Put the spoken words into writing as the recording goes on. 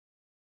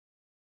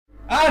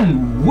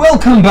And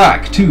welcome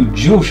back to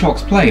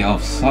DualShock's play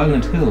of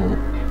Silent Hill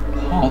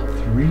Part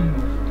 3.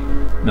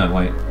 No,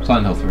 wait,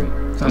 Silent Hill 3.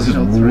 This is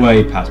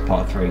way past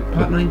Part 3.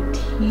 Part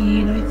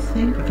 19, I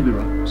think? I could be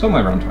wrong.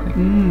 Somewhere around 20.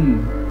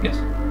 Yes.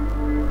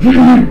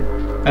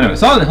 Anyway,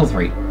 Silent Hill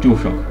 3,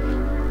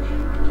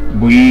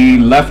 DualShock. We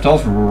left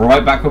off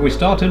right back where we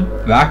started,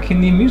 back in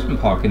the amusement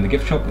park, in the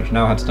gift shop, which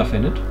now had stuff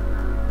in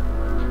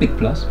it. Big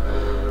plus.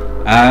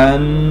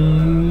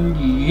 And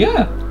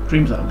yeah.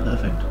 Dreams aren't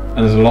perfect.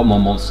 And there's a lot more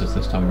monsters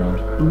this time around.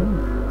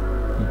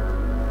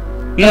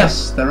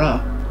 Yes, there are.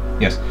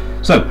 Yes.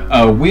 So,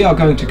 we are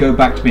going to go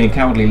back to being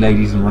cowardly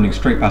ladies and running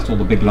straight past all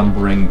the big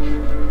lumbering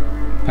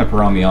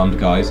pepperami armed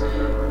guys.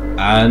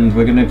 And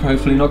we're going to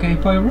hopefully not get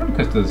hit by a roller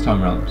coaster this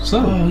time around. So,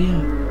 oh,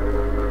 yeah.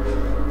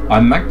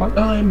 I'm Magpie.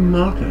 I'm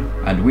Marco.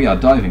 And we are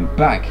diving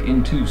back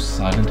into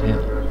Silent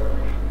Hill.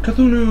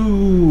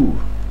 Cthulhu!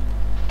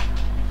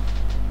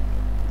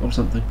 Or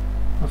something.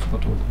 I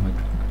forgot to open my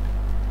drink.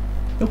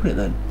 Open it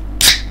then.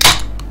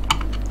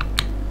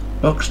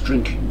 Box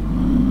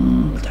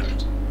drinking. Damn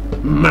it.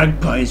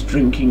 Magpie's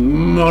drinking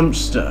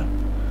monster.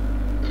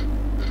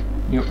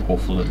 You're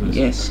awful at this.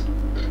 Yes.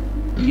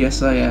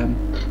 Yes, I am.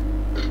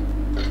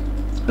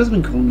 Has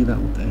been calling you that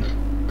all day.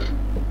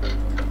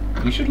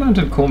 You should learn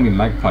to call me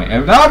Magpie.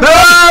 No! Wait!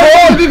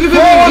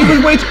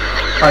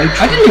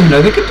 I didn't even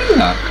know they could do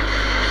that.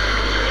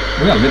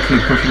 We are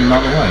literally pushing them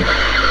out of the way.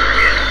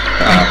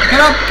 Get up! Get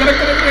up! Get up!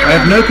 Get up! I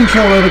have no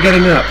control over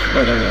getting up.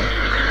 Right, there we go.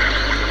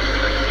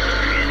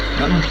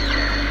 That one?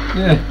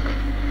 Yeah.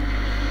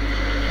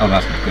 Oh,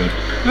 that's not good.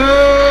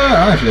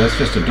 Actually, that's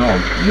just a dog.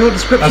 Your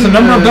description That's a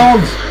number of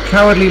dogs!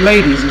 Cowardly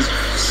ladies is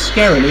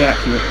scarily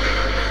accurate.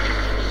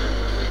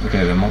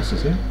 Okay, there are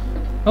monsters here.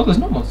 Oh, there's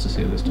not monsters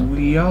here this time.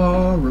 We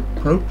are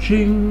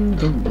approaching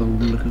the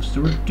roller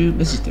coaster of doom.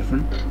 This is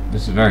different.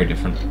 This is very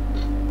different.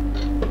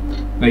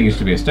 There used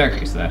to be a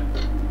staircase there.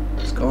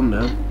 It's gone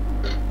now.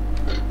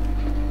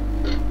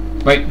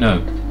 Wait,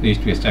 no. There used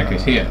to be a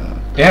staircase here.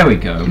 There we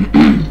go.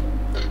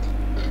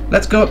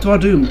 Let's go up to our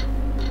doom.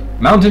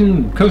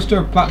 Mountain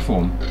coaster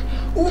platform.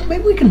 Oh,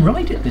 maybe we can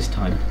ride it this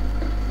time.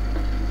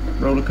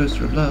 Roller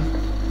coaster of love.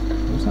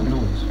 What's that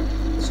noise?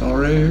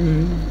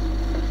 Sorry.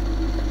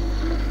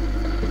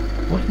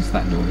 What is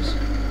that noise?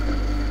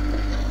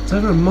 It's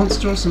either a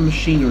monster or some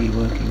machinery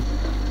working.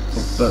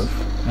 Or both.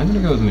 I'm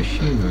gonna go with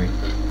machinery.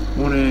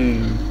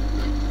 Warning.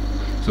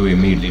 So we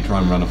immediately try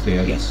and run off the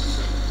edge. Yes.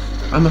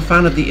 I'm a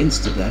fan of the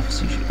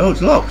insta-deaths. Oh,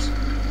 it's locked.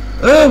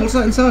 Oh, what's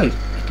that inside?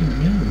 I don't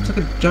know. It's like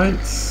a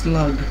giant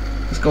slug.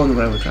 Let's go on the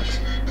railway tracks.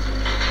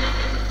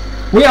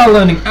 We are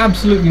learning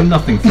absolutely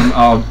nothing from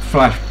our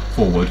flash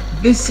forward.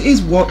 This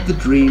is what the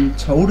dream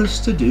told us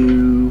to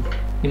do.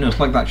 You know, it's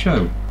like that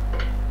show.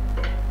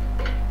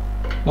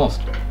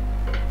 Lost.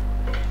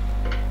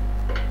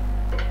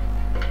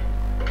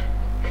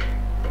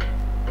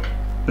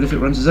 But if it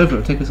runs us over,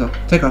 it'll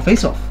take our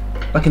face off.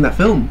 Like in that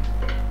film.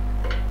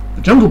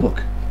 The Jungle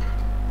Book.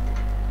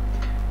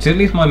 See, at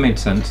least mine made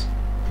sense.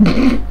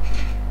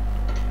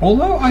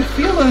 Although, I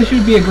feel there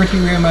should be a gritty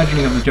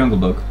reimagining of the Jungle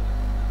Book.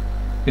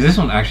 Is this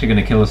one actually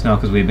going to kill us now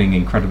because we're being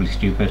incredibly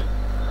stupid?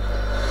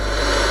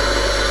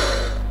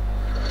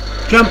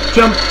 Jump,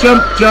 jump,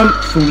 jump,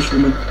 jump, foolish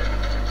woman.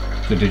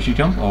 So did she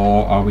jump,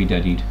 or are we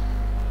deadied?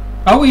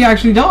 Oh, we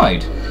actually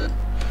died!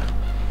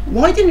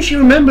 Why didn't she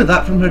remember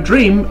that from her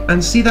dream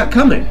and see that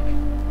coming?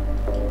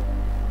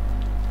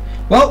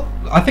 Well,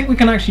 I think we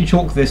can actually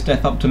chalk this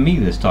death up to me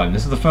this time.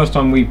 This is the first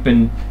time we've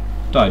been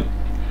died.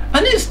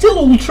 And it's still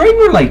all train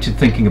related,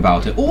 thinking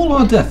about it. All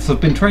our deaths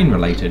have been train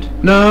related.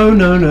 No,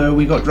 no, no.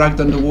 We got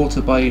dragged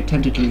underwater by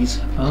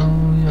tentacles.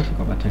 Oh, yeah, I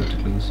forgot about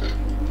tentacles.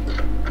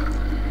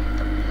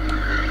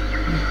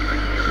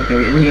 Okay,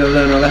 we're going to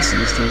learn our lesson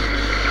this time.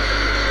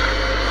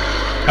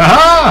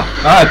 Aha!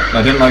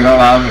 I didn't like what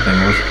that other thing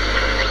was.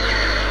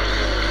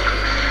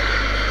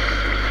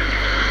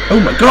 Oh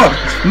my god!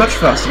 It's much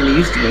faster than it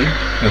used to be.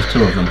 There's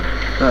two of them.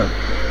 Oh.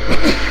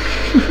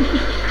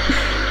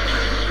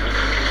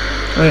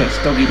 Oh yes,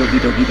 doggy, doggy,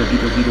 doggy, doggy,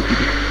 doggy, doggy,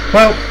 doggy.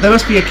 Well, there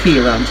must be a key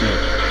around here.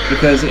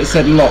 Because it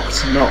said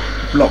locked, not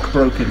block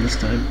broken this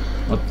time.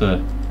 What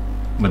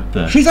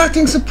the... She's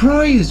acting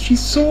surprised! She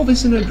saw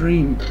this in her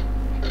dream.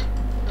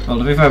 Well,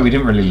 to be fair, we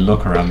didn't really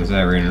look around this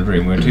area in a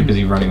dream. We were too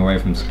busy running away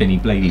from spinny,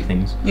 bladey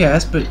things.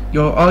 Yes, but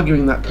you're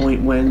arguing that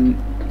point when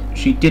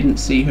she didn't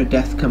see her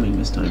death coming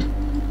this time.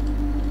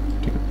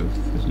 Take a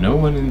booth. There's no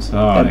one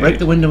inside. Break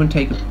the window and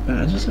take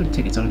a... just so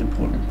tickets aren't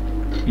important.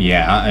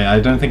 Yeah, I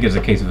don't think it's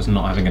a case of us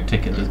not having a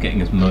ticket that's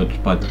getting us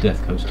merged by the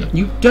death coaster.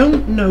 You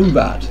don't know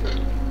that.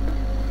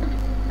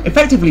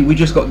 Effectively, we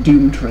just got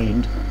doom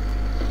trained.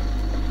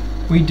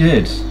 We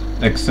did.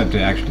 Except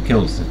it actually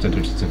killed us instead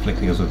of just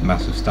inflicting us with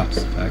massive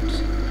status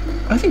effects.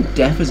 I think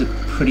death is a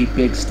pretty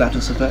big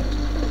status effect.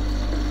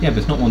 Yeah, but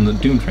it's not one that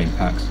Doom Train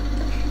packs.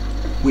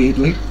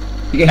 Weirdly.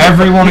 You get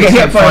Everyone hit, you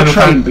get except hit by a Final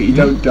train, but you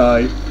don't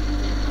die.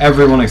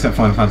 Everyone except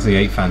Final Fantasy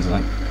VIII fans are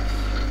like...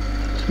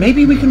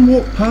 Maybe we can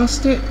walk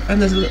past it and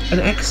there's an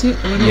exit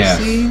that we're not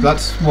seeing?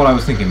 That's what I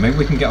was thinking. Maybe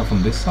we can get off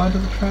on this side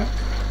of the track?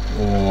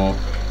 Or...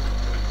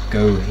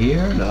 go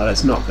here? No,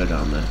 let's not go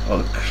down there.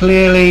 Oh,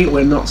 clearly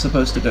we're not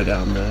supposed to go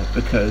down there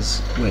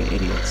because we're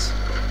idiots.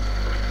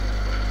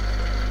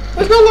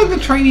 It's not like the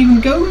train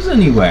even goes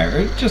anywhere.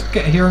 It just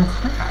get here and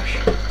crash.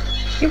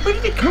 Yeah, where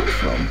did it come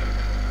from?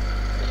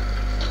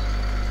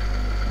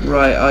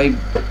 Right,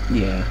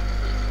 yeah.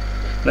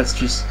 Let's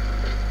just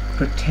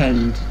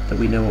pretend that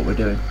we know what we're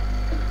doing.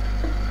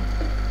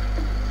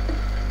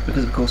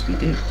 Because of course we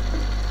do.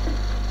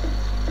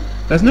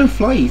 There's no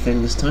flyy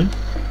thing this time.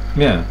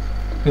 Yeah.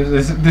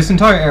 This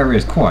entire area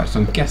is quiet, so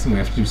I'm guessing we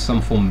have to do some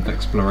form of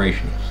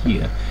exploration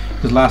here.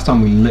 Because last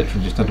time we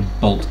literally just had to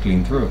bolt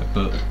clean through it,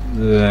 but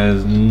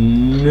there's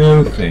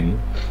nothing.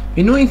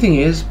 The annoying thing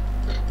is,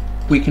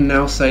 we can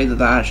now say that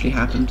that actually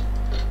happened.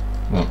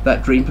 What?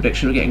 That dream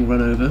prediction of getting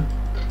run over.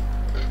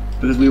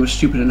 Because we were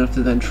stupid enough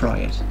to then try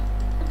it.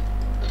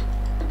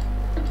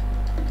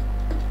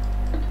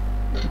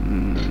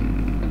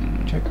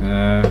 Check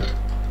there. I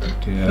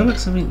feel like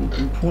something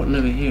important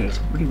over here. It's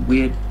a really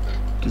weird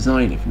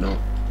design, if not.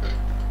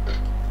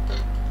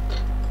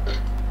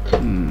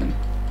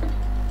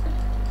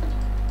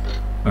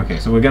 Okay,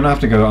 so we're gonna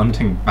have to go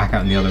hunting back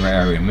out in the other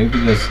area. Maybe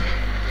there's...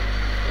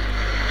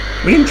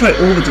 We didn't try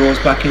all the doors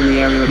back in the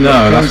area.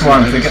 No, that's what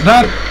I'm thinking.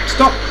 No,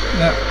 stop!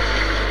 No.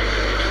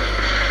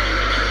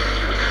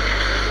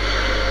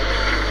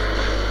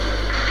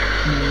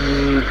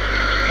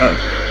 Oh.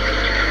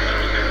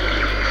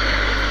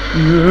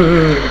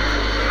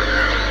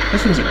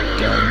 Those things are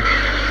dumb.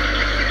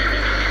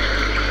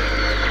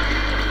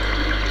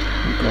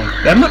 Oh god.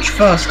 They're much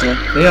faster.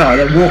 They are,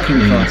 they're walking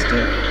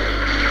faster.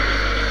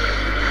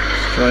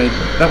 Let's try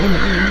that one.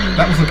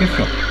 That was the gift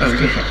shop. That was the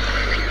gift shop.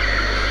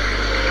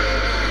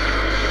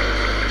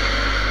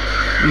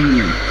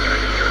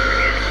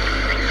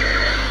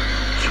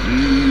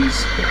 Jeez.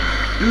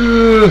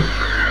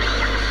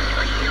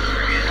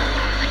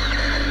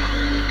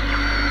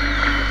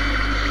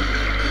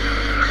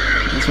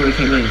 That's where we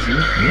came in, isn't it?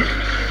 Yeah.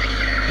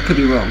 I could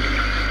be wrong.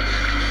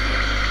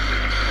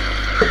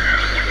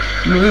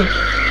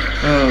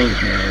 Oh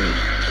no.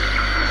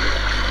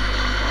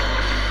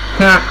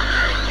 Ha!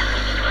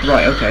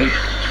 Right, okay.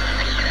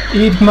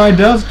 Eat my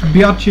dust,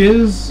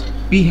 biatches!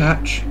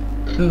 Hatch.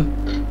 Oh.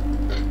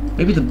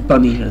 Maybe the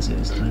bunny has it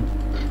this time.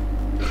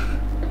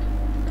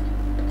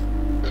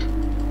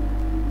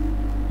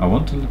 I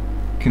want to look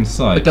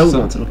inside. I don't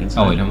want to look inside.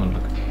 Oh, I don't want to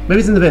look. Maybe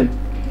it's in the bin.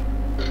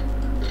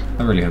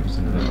 I really hope it's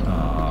in the bin.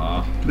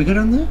 Ah. Did we go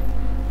down there?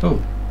 Oh,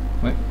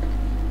 wait.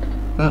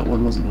 That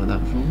one wasn't like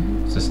that before.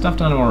 It's a stuffed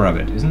animal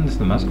rabbit. Isn't this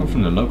the mascot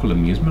from the local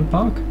amusement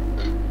park?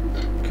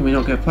 Can we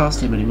not go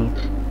past him anymore?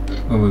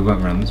 Oh, we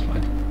went around this way.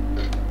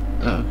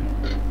 Oh, okay.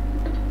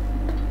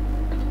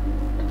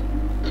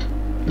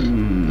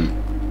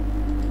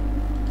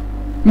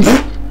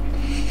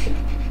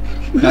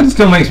 That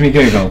still makes me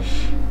giggle.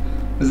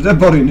 There's a dead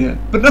body in here,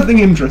 but nothing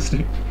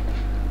interesting.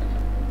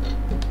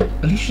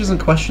 At least she doesn't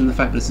question the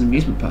fact that it's an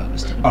amusement park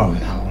this time. Oh,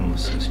 that one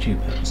was so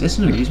stupid. Is this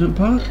an amusement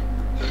park?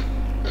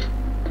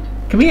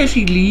 Can we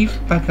actually leave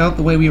back out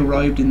the way we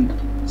arrived in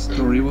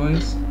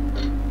story-wise?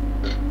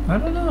 I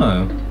don't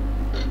know.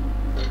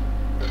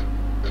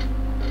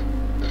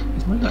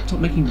 Is my laptop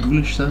making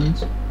ghoulish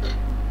sounds?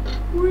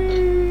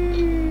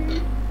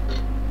 Whee!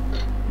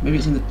 Maybe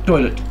it's in the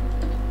toilet.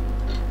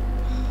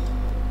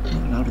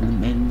 Not allowed in the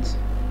men's.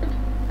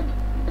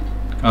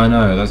 I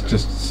know, that's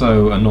just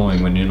so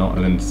annoying when you're not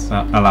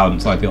allowed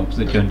inside the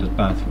opposite gender's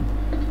bathroom.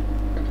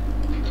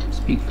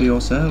 Speak for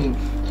yourself.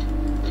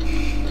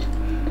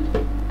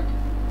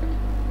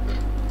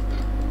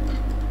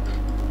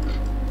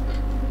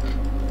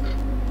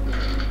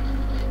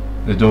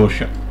 The door's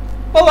shut.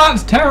 Well,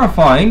 that's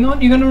terrifying.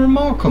 Aren't you going to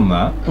remark on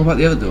that? What about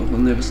the other door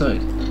on the other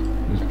side?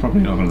 It's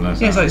probably not going to let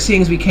us Yeah, it's out. like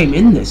seeing as we came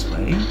in this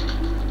way.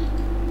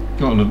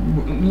 Well,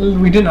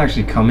 we didn't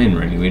actually come in,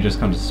 really. We just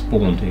kind of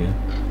spawned here.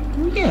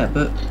 Well, yeah,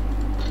 but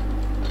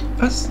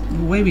that's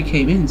the way we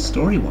came in,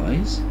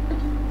 story-wise.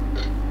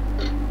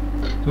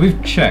 We've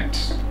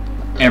checked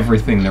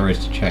everything there is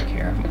to check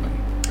here, haven't we?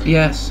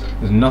 Yes.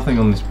 There's nothing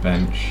on this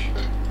bench.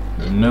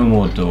 There's no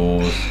more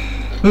doors.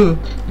 Huh.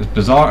 There's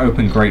bizarre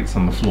open grates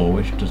on the floor,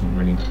 which doesn't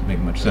really make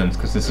much sense,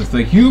 because this is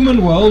the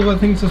human world where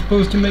things are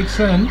supposed to make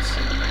sense.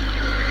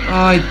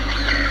 I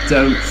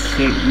don't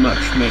think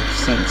much makes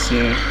sense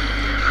here.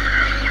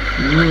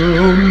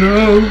 Oh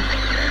no!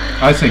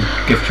 I'd say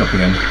gift shop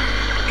again.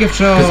 Gift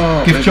shop!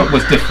 Because gift shop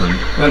was different.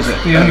 That's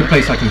it? the only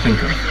place I can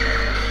think of.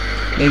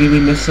 Maybe we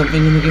missed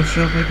something in the gift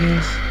shop, I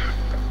guess.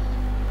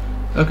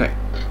 Okay.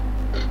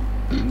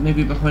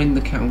 Maybe behind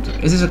the counter.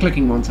 Is this a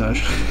clicking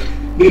montage?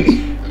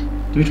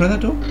 Do we try that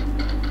door?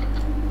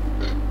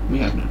 We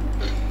have now.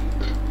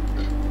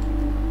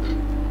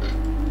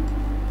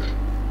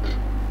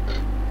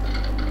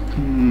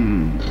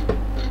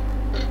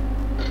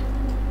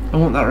 I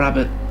want that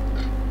rabbit.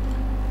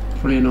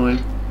 Pretty annoying.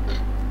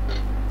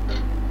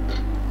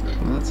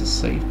 Well, that's a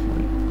save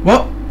point.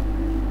 What?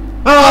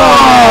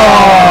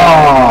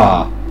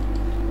 Ah!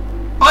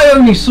 I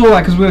only saw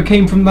that because we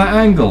came from that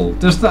angle.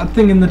 There's that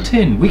thing in the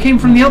tin. We came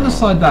from the other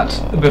side that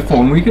before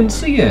and we couldn't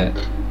see it.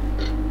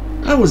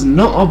 Oh was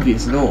not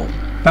obvious at all.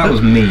 That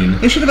was mean.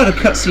 They should have had a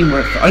cutscene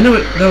where I know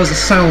there was a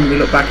sound. We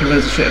looked back and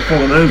loads of shit had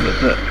fallen over,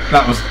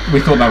 but We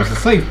thought that was the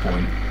save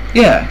point.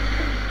 yeah.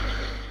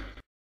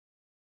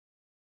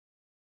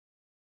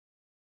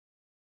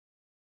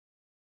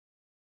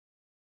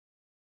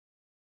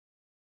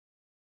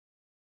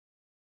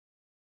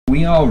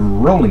 We are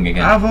rolling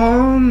again.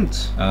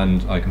 Avant!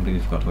 And I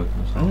completely forgot to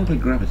open this. I want to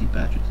play Gravity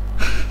Badgers.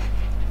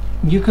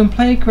 You can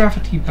play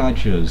Gravity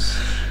Badgers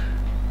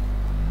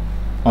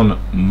on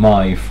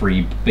my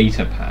free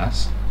beta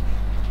pass.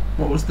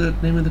 What was the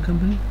name of the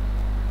company?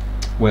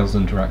 Wales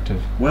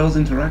Interactive. Wales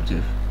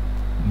Interactive.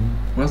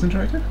 Wales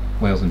Interactive?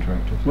 Wales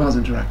Interactive. Wales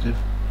Interactive.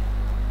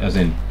 As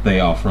in, they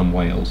are from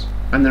Wales.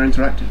 And they're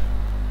interactive.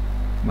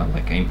 Well,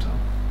 their games are.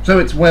 So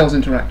it's Wales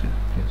Interactive.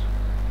 Yes.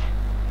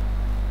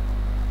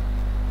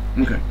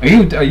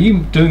 Okay. Are you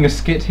doing a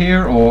skit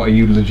here, or are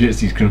you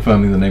legitimately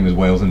confirming the name is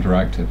Wales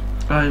Interactive?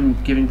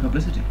 I'm giving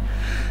publicity.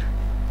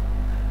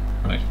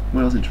 Right.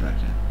 Wales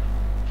Interactive.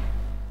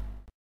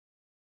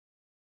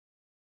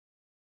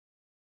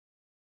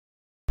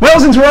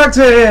 Wales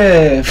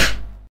Interactive!